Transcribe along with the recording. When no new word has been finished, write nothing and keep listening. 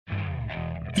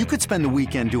You could spend the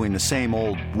weekend doing the same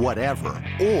old whatever,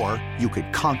 or you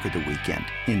could conquer the weekend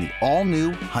in the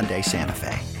all-new Hyundai Santa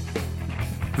Fe.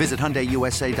 Visit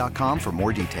HyundaiUSA.com for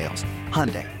more details.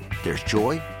 Hyundai, there's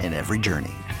joy in every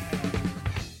journey.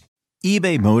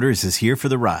 eBay Motors is here for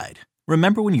the ride.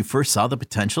 Remember when you first saw the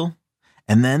potential?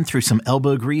 And then through some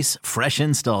elbow grease, fresh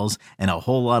installs, and a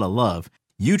whole lot of love,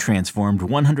 you transformed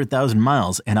 100,000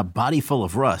 miles and a body full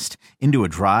of rust into a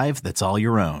drive that's all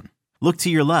your own. Look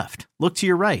to your left. Look to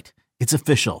your right. It's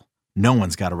official. No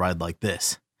one's got a ride like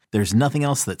this. There's nothing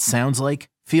else that sounds like,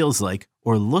 feels like,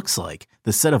 or looks like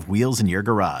the set of wheels in your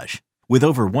garage. With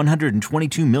over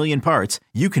 122 million parts,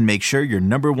 you can make sure your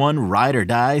number one ride or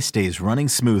die stays running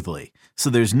smoothly.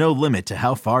 So there's no limit to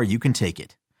how far you can take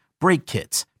it. Brake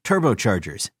kits,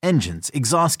 turbochargers, engines,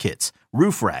 exhaust kits,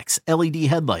 roof racks, LED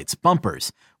headlights,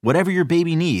 bumpers, whatever your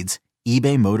baby needs,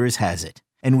 eBay Motors has it.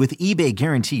 And with eBay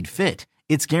Guaranteed Fit,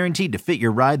 it's guaranteed to fit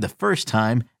your ride the first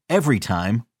time, every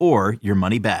time, or your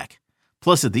money back.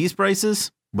 Plus, at these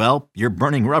prices, well, you're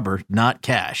burning rubber, not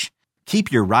cash. Keep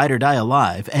your ride or die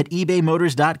alive at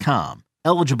ebaymotors.com.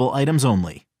 Eligible items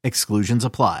only. Exclusions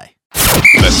apply.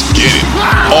 Let's get it.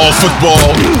 All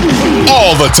football,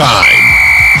 all the time.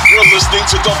 You're listening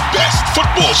to the best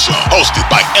football show, hosted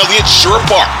by Elliott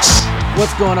Shore-Parks.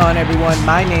 What's going on, everyone?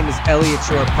 My name is Elliott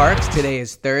Shore-Parks. Today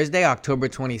is Thursday, October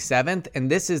 27th,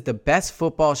 and this is the Best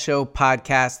Football Show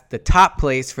podcast, the top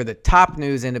place for the top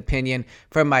news and opinion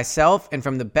from myself and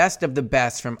from the best of the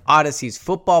best from Odyssey's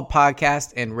football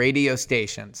podcast and radio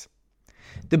stations.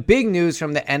 The big news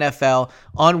from the NFL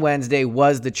on Wednesday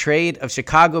was the trade of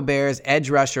Chicago Bears edge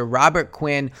rusher Robert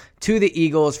Quinn to the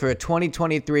Eagles for a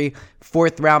 2023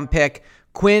 fourth-round pick.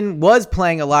 Quinn was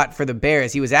playing a lot for the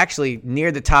Bears. He was actually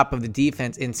near the top of the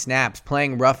defense in snaps,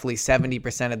 playing roughly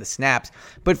 70% of the snaps.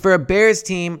 But for a Bears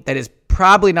team that is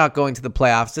probably not going to the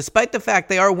playoffs, despite the fact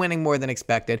they are winning more than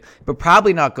expected, but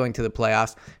probably not going to the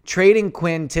playoffs, trading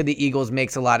Quinn to the Eagles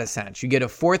makes a lot of sense. You get a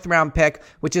fourth-round pick,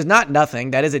 which is not nothing.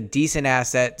 That is a decent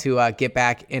asset to get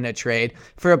back in a trade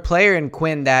for a player in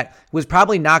Quinn that was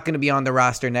probably not going to be on the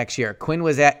roster next year. Quinn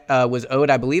was owed,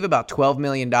 I believe, about $12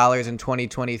 million in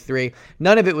 2023.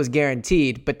 None of it was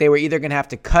guaranteed, but they were either going to have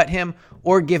to cut him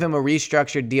or give him a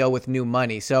restructured deal with new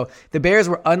money. So the Bears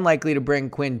were unlikely to bring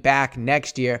Quinn back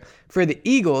next year. For the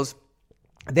Eagles,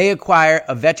 they acquire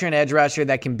a veteran edge rusher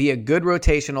that can be a good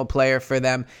rotational player for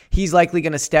them. He's likely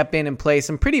going to step in and play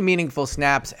some pretty meaningful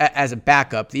snaps as a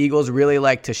backup. The Eagles really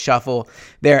like to shuffle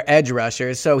their edge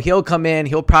rushers. So he'll come in,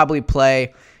 he'll probably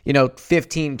play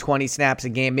 15, 20 snaps a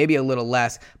game, maybe a little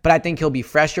less. But I think he'll be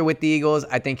fresher with the Eagles.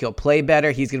 I think he'll play better.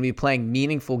 He's going to be playing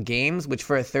meaningful games, which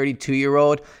for a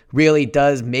 32-year-old really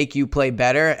does make you play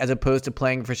better as opposed to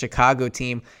playing for a Chicago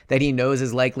team that he knows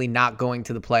is likely not going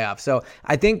to the playoffs. So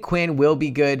I think Quinn will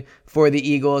be good for the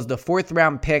Eagles. The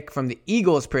fourth-round pick from the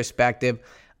Eagles' perspective,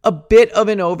 a bit of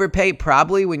an overpay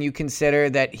probably when you consider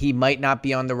that he might not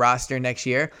be on the roster next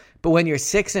year. But when you're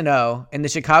 6-0 and the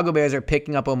Chicago Bears are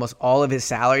picking up almost all of his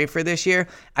salary for this year,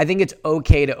 I think it's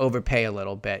okay to overpay a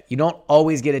little bit. You don't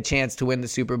always get a chance to win the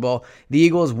Super Bowl. The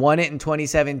Eagles won it in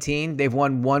 2017. They've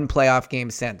won one playoff game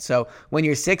since. So when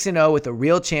you're 6-0 with a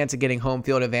real chance of getting home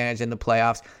field advantage in the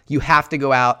playoffs, you have to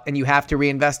go out and you have to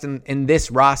reinvest in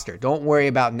this roster. Don't worry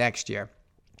about next year.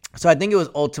 So I think it was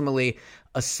ultimately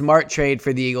a smart trade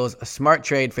for the Eagles, a smart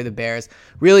trade for the Bears,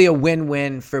 really a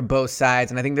win-win for both sides.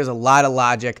 And I think there's a lot of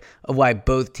logic of why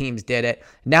both teams did it.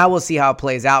 Now we'll see how it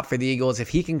plays out for the Eagles. If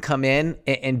he can come in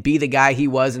and be the guy he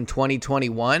was in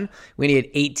 2021 when he had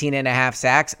 18 and a half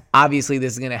sacks, obviously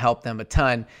this is going to help them a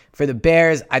ton. For the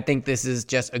Bears, I think this is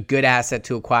just a good asset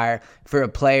to acquire for a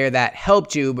player that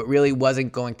helped you but really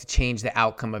wasn't going to change the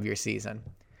outcome of your season.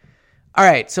 All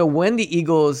right, so when the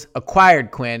Eagles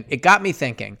acquired Quinn, it got me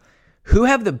thinking, who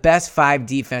have the best 5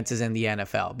 defenses in the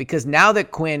NFL? Because now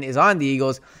that Quinn is on the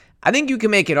Eagles, I think you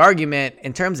can make an argument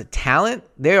in terms of talent.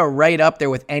 They are right up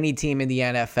there with any team in the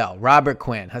NFL. Robert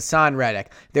Quinn, Hassan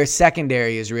Reddick. Their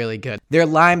secondary is really good. Their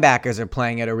linebackers are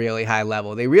playing at a really high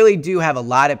level. They really do have a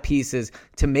lot of pieces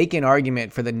to make an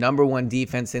argument for the number 1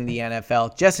 defense in the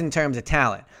NFL, just in terms of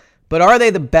talent. But are they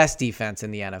the best defense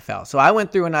in the NFL? So I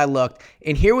went through and I looked,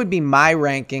 and here would be my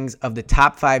rankings of the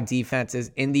top 5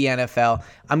 defenses in the NFL.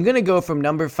 I'm going to go from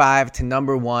number 5 to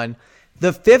number 1.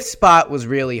 The 5th spot was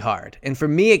really hard. And for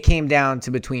me, it came down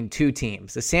to between 2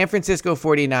 teams, the San Francisco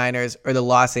 49ers or the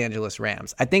Los Angeles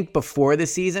Rams. I think before the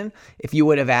season, if you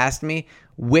would have asked me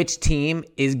which team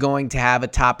is going to have a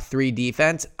top 3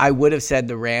 defense, I would have said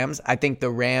the Rams. I think the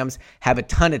Rams have a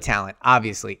ton of talent,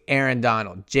 obviously. Aaron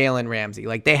Donald, Jalen Ramsey.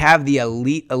 Like, they have the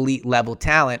elite level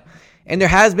talent. And there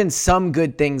has been some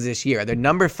good things this year. They're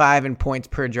number 5 in points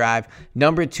per drive,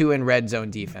 number 2 in red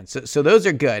zone defense. So those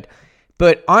are good.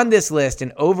 But on this list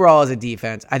and overall as a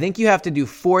defense, I think you have to do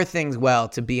 4 things well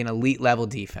to be an elite level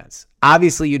defense.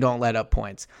 Obviously, you don't let up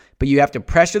points, but you have to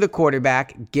pressure the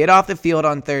quarterback, get off the field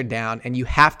on third down, and you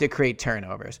have to create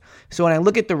turnovers. So when I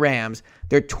look at the Rams,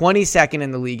 they're 22nd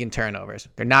in the league in turnovers.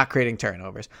 They're not creating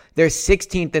turnovers. They're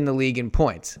 16th in the league in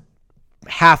points.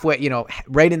 Halfway,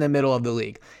 right in the middle of the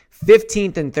league.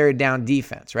 15th in third down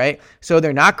defense, right? So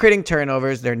they're not creating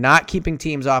turnovers, they're not keeping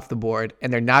teams off the board,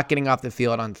 and they're not getting off the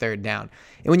field on third down.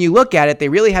 And when you look at it, they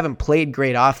really haven't played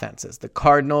great offenses. The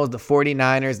Cardinals, the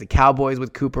 49ers, the Cowboys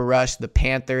with Cooper Rush, the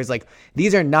Panthers,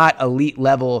 these are not elite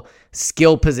level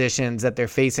skill positions that they're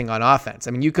facing on offense.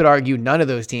 I mean, you could argue none of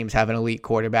those teams have an elite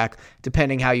quarterback,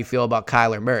 depending how you feel about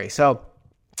Kyler Murray. So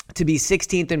to be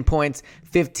 16th in points,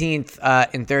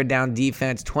 15th in third down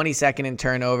defense, 22nd in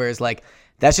turnovers,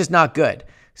 that's just not good.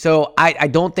 So I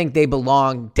don't think they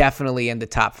belong definitely in the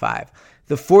top 5.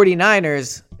 The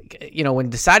 49ers, when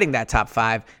deciding that top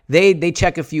 5, they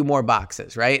check a few more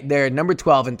boxes, right? They're number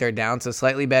 12 in third down, so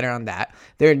slightly better on that.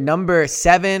 They're number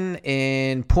 7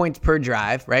 in points per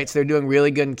drive, right? So they're doing really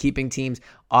good in keeping teams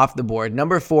off the board.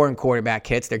 Number 4 in quarterback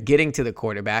hits. They're getting to the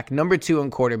quarterback. Number 2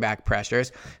 in quarterback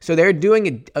pressures. So they're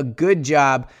doing a good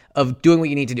job of doing what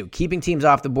you need to do, keeping teams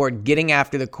off the board, getting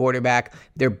after the quarterback.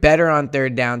 They're better on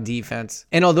third down defense.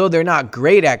 And although they're not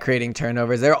great at creating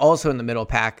turnovers, they're also in the middle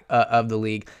pack of the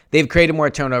league. They've created more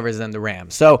turnovers than the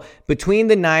Rams. So between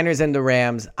the Niners and the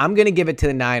Rams, I'm going to give it to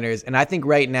the Niners. And I think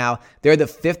right now they're the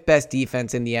 5th best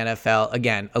defense in the NFL.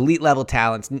 Again, elite level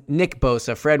talents, Nick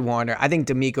Bosa, Fred Warner. I think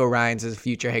DeMeco Ryans is a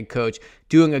future head coach,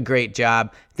 doing a great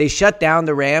job. They shut down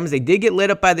the Rams. They did get lit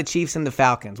up by the Chiefs and the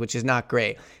Falcons, which is not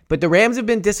great. But the Rams have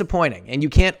been disappointing, and you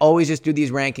can't always just do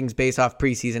these rankings based off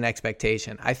preseason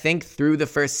expectation. I think through the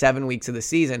first 7 weeks of the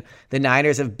season, the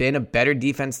Niners have been a better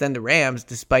defense than the Rams,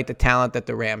 despite the talent that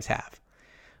the Rams have.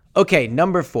 Okay,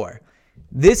 number 4.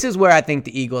 This is where I think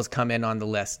the Eagles come in on the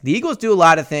list. The Eagles do a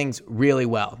lot of things really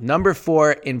well. Number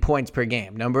 4 in points per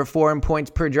game. Number 4 in points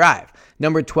per drive.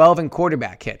 Number 12 in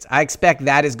quarterback hits. I expect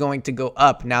that is going to go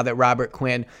up now that Robert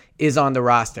Quinn is on the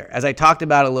roster. As I talked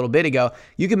about a little bit ago,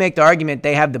 you can make the argument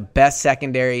they have the best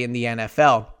secondary in the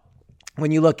NFL.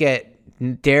 When you look at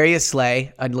Darius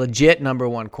Slay, a legit number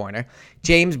 1 corner.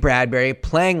 James Bradbury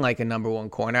playing like a number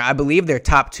 1 corner. I believe they're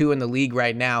top 2 in the league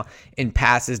right now in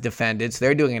passes defended, so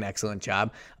they're doing an excellent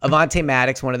job. Avonte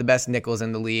Maddox, one of the best nickels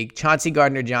in the league. Chauncey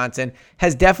Gardner-Johnson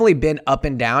has definitely been up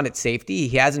and down at safety.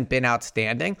 He hasn't been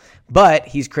outstanding, but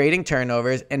he's creating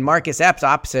turnovers, and Marcus Epps,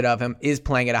 opposite of him, is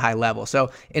playing at a high level. So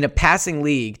in a passing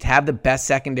league, to have the best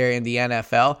secondary in the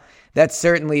NFL, that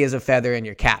certainly is a feather in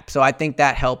your cap. So I think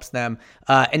that helps them.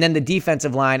 And then the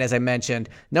defensive line, as I mentioned,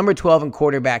 number 12 in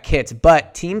quarterback hits,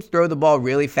 but teams throw the ball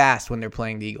really fast when they're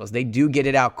playing the Eagles. They do get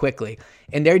it out quickly.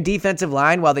 And their defensive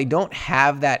line, while they don't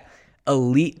have that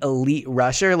elite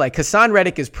rusher, like Hassan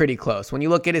Reddick is pretty close. When you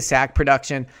look at his sack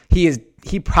production,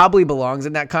 he probably belongs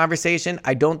in that conversation.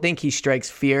 I don't think he strikes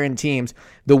fear in teams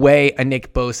the way a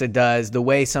Nick Bosa does, the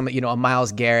way a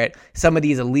Myles Garrett, some of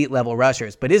these elite level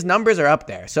rushers, but his numbers are up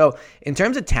there. So in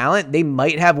terms of talent, they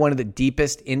might have one of the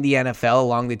deepest in the NFL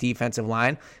along the defensive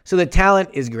line. So the talent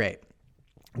is great.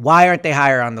 Why aren't they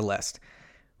higher on the list?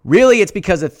 Really, it's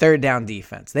because of third down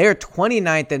defense. They are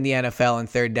 29th in the NFL in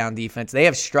third down defense. They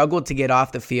have struggled to get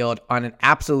off the field on an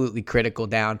absolutely critical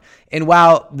down. And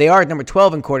while they are number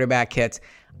 12 in quarterback hits,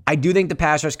 I do think the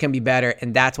pass rush can be better,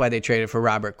 and that's why they traded for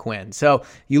Robert Quinn. So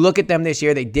you look at them this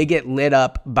year, they did get lit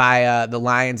up by the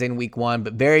Lions in week 1,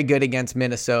 but very good against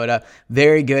Minnesota,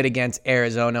 very good against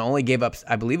Arizona, only gave up,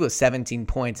 I believe it was 17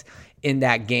 points in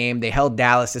that game. They held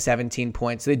Dallas to 17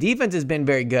 points. So the defense has been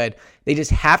very good. They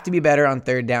just have to be better on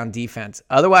third down defense.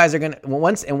 Otherwise, they're going to,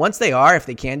 once they are, if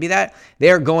they can be that, they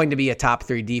are going to be a top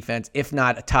 3 defense, if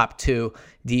not a top 2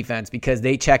 defense, because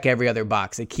they check every other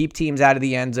box. They keep teams out of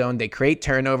the end zone. They create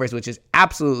turnovers, which is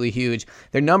absolutely huge.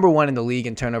 They're number 1 in the league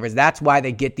in turnovers. That's why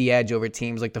they get the edge over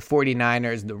teams like the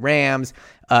 49ers, the Rams.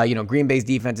 Green Bay's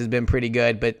defense has been pretty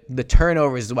good, but the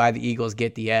turnovers is why the Eagles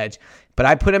get the edge. But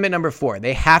I put them at number 4.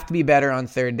 They have to be better on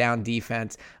third down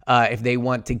defense if they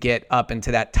want to get up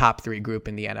into that top 3 group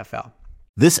in the NFL.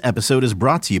 This episode is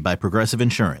brought to you by Progressive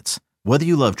Insurance. Whether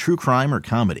you love true crime or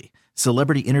comedy,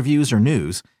 celebrity interviews or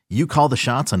news, you call the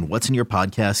shots on what's in your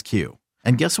podcast queue.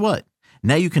 And guess what?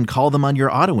 Now you can call them on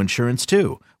your auto insurance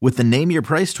too with the Name Your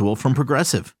Price tool from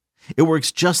Progressive. It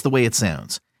works just the way it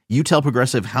sounds. You tell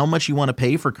Progressive how much you want to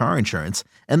pay for car insurance,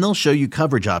 and they'll show you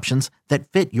coverage options that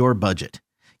fit your budget.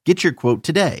 Get your quote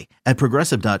today at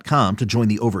Progressive.com to join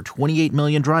the over 28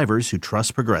 million drivers who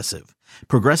trust Progressive.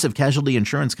 Progressive Casualty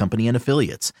Insurance Company and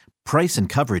Affiliates. Price and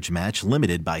coverage match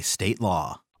limited by state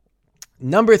law.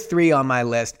 Number 3 on my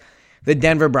list, the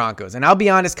Denver Broncos. And I'll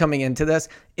be honest, coming into this,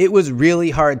 it was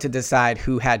really hard to decide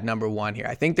who had number 1 here.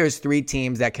 I think there's 3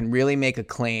 teams that can really make a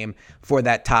claim for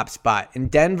that top spot. In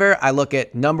Denver, I look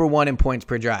at number 1 in points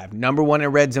per drive, number 1 in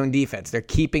red zone defense. They're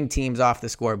keeping teams off the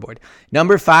scoreboard.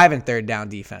 Number 5 in third down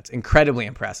defense, incredibly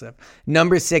impressive.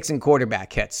 Number 6 in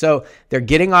quarterback hits. So they're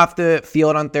getting off the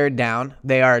field on third down.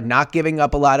 They are not giving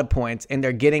up a lot of points, and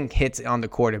they're getting hits on the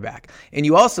quarterback. And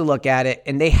you also look at it,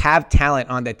 and they have talent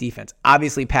on that defense.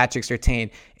 Obviously, Patrick Surtain,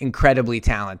 incredibly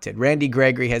talented. Randy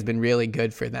Gregory has been really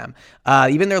good for them.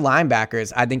 Even their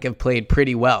linebackers, I think, have played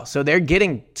pretty well. So they're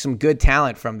getting some good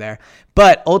talent from there.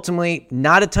 But ultimately,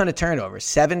 not a ton of turnovers.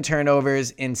 7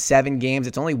 turnovers in 7 games.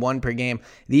 It's only 1 per game.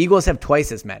 The Eagles have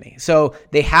twice as many. So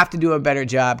they have to do a better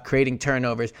job creating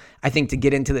turnovers, I think, to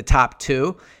get into the top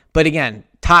 2. But again,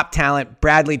 top talent,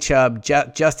 Bradley Chubb,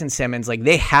 Justin Simmons, like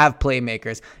they have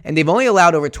playmakers, and they've only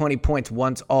allowed over 20 points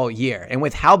once all year. And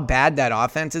with how bad that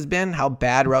offense has been, how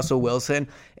bad Russell Wilson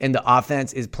and the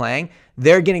offense is playing,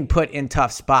 they're getting put in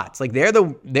tough spots. Like they're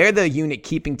the unit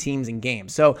keeping teams in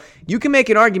games. So you can make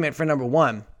an argument for number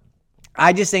 1.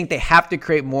 I just think they have to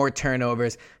create more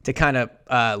turnovers to kind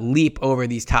of leap over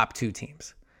these top 2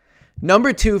 teams.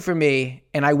 Number 2 for me,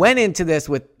 and I went into this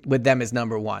with them as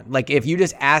number 1. Like if you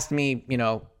just asked me,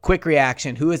 quick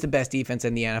reaction, who is the best defense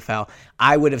in the NFL,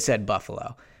 I would have said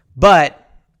Buffalo. But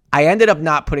I ended up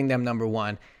not putting them number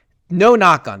 1. No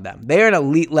knock on them. They are an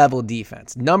elite level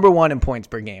defense. Number 1 in points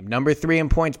per game. Number 3 in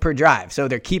points per drive. So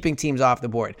they're keeping teams off the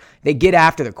board. They get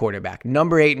after the quarterback.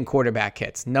 Number 8 in quarterback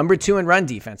hits. Number 2 in run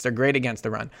defense. They're great against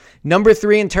the run. Number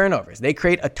 3 in turnovers. They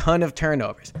create a ton of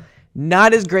turnovers.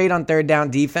 Not as great on third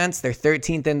down defense. They're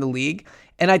 13th in the league.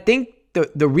 And I think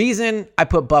the reason I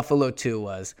put Buffalo 2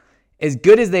 was as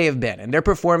good as they have been, and their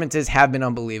performances have been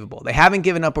unbelievable. They haven't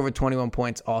given up over 21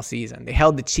 points all season. They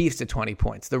held the Chiefs to 20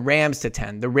 points, the Rams to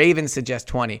 10, the Ravens to just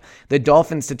 20, the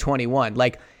Dolphins to 21.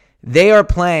 Like they are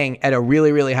playing at a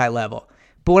really, really high level.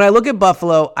 But when I look at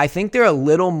Buffalo, I think they're a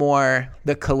little more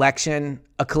a collection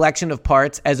of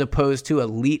parts as opposed to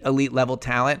elite level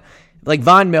talent. Like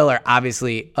Von Miller,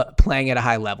 obviously playing at a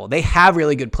high level. They have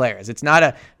really good players. It's not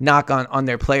a knock on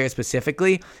their players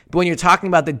specifically. But when you're talking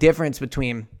about the difference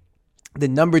between the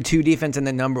number 2 defense and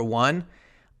the number 1,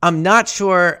 I'm not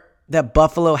sure that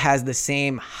Buffalo has the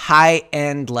same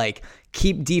high-end, like,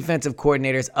 keep defensive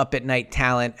coordinators up at night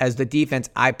talent as the defense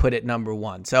I put at number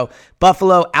 1. So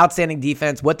Buffalo, outstanding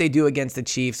defense. What they do against the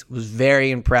Chiefs was very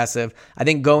impressive. I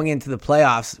think going into the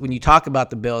playoffs, when you talk about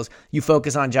the Bills, you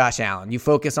focus on Josh Allen. You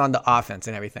focus on the offense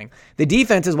and everything. The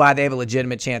defense is why they have a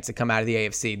legitimate chance to come out of the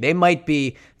AFC. They might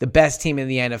be the best team in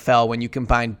the NFL when you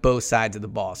combine both sides of the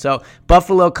ball. So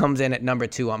Buffalo comes in at number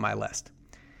 2 on my list.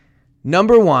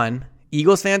 Number 1,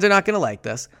 Eagles fans are not going to like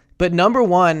this, but number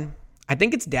 1, I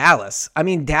think it's Dallas. I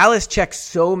mean, Dallas checks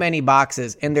so many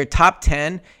boxes, and they're top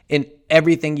 10 in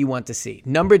everything you want to see.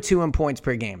 Number 2 in points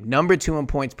per game. Number 2 in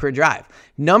points per drive.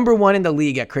 Number 1 in the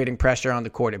league at creating pressure on the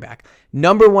quarterback.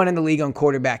 Number 1 in the league on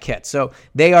quarterback hits. So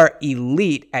they are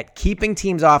elite at keeping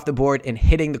teams off the board and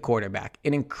hitting the quarterback.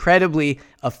 An incredibly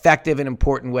effective and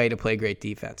important way to play great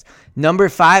defense. Number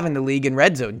 5 in the league in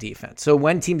red zone defense. So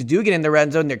when teams do get in the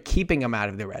red zone, they're keeping them out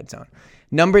of the red zone.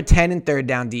 Number 10 in third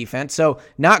down defense. So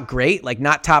not great, like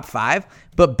not top 5,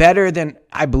 but better than,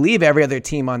 I believe, every other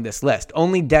team on this list.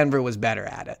 Only Denver was better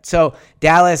at it. So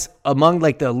Dallas, among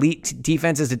like the elite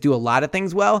defenses that do a lot of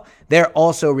things well, they're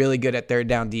also really good at third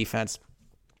down defense.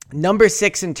 Number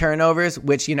 6 in turnovers,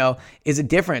 which, is a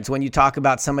difference when you talk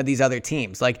about some of these other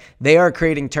teams. Like they are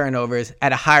creating turnovers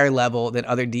at a higher level than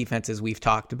other defenses we've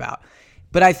talked about.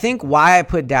 But I think why I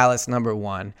put Dallas number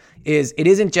 1 is it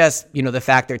isn't just, the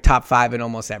fact they're top 5 in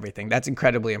almost everything. That's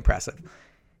incredibly impressive.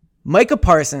 Micah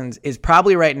Parsons is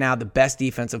probably right now the best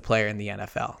defensive player in the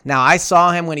NFL. Now, I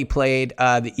saw him when he played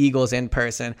the Eagles in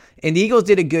person, and the Eagles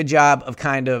did a good job of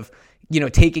kind of,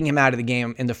 taking him out of the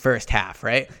game in the first half,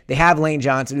 right? They have Lane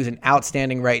Johnson, who's an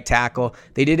outstanding right tackle.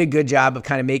 They did a good job of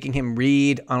kind of making him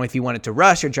read on if he wanted to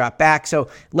rush or drop back. So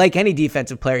like any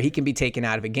defensive player, he can be taken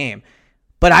out of a game.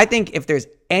 But I think if there's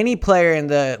any player in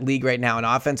the league right now, an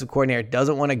offensive coordinator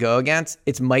doesn't want to go against,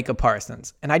 it's Micah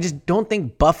Parsons. And I just don't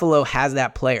think Buffalo has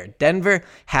that player. Denver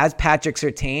has Patrick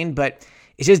Surtain, but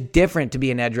it's just different to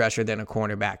be an edge rusher than a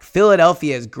cornerback.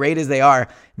 Philadelphia, as great as they are,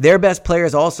 their best player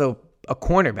is also a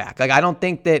cornerback. Like, I don't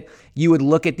think that you would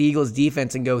look at the Eagles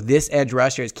defense and go, this edge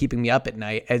rusher is keeping me up at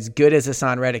night, as good as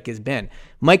Hassan Reddick has been.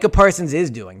 Micah Parsons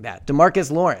is doing that.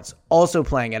 DeMarcus Lawrence also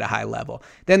playing at a high level.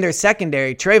 Then their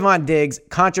secondary, Trayvon Diggs,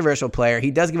 controversial player.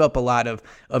 He does give up a lot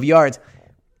of yards,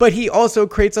 but he also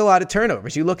creates a lot of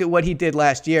turnovers. You look at what he did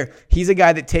last year. He's a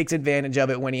guy that takes advantage of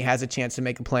it when he has a chance to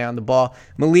make a play on the ball.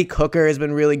 Malik Hooker has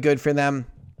been really good for them.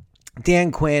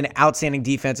 Dan Quinn, outstanding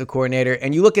defensive coordinator.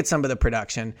 And you look at some of the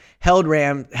production. They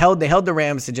held the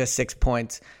Rams to just 6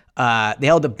 points. They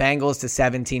held the Bengals to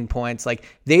 17 points. Like,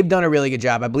 they've done a really good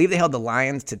job. I believe they held the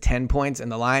Lions to 10 points,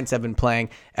 and the Lions have been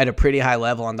playing at a pretty high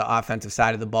level on the offensive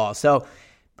side of the ball. So,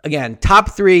 again,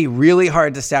 top three, really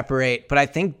hard to separate, but I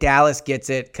think Dallas gets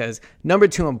it because number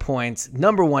 2 in points,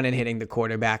 number 1 in hitting the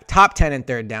quarterback, top 10 in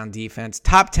third down defense,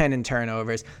 top 10 in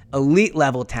turnovers, elite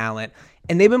level talent.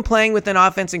 And they've been playing with an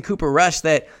offense in Cooper Rush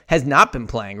that has not been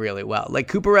playing really well. Like,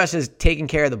 Cooper Rush is taking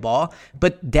care of the ball,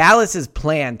 but Dallas's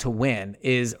plan to win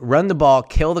is run the ball,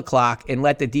 kill the clock, and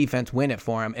let the defense win it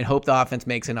for him and hope the offense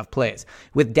makes enough plays.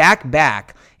 With Dak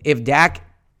back, if Dak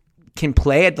can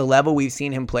play at the level we've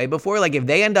seen him play before, like if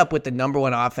they end up with the number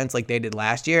 1 offense like they did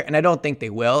last year, and I don't think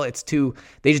they will, they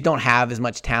just don't have as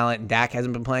much talent, and Dak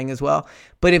hasn't been playing as well.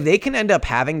 But if they can end up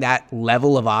having that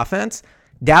level of offense,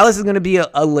 Dallas is going to be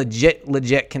a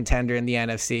legit contender in the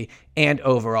NFC and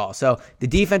overall. So the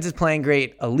defense is playing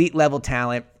great, elite level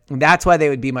talent. And that's why they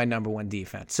would be my number 1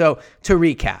 defense. So to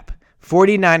recap,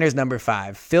 49ers number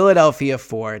 5, Philadelphia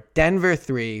 4, Denver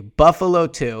 3, Buffalo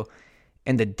 2,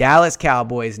 and the Dallas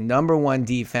Cowboys number 1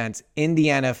 defense in the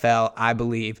NFL, I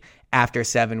believe, after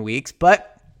 7 weeks.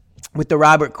 But with the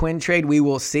Robert Quinn trade, we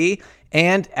will see.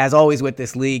 And as always with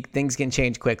this league, things can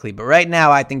change quickly. But right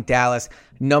now, I think Dallas,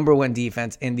 number 1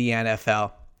 defense in the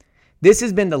NFL. This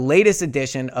has been the latest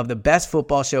edition of the Best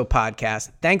Football Show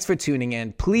podcast. Thanks for tuning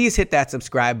in. Please hit that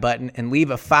subscribe button and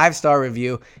leave a 5-star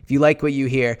review if you like what you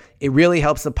hear. It really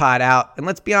helps the pod out. And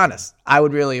let's be honest, I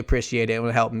would really appreciate it. It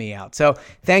would help me out. So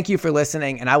thank you for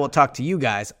listening, and I will talk to you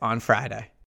guys on Friday.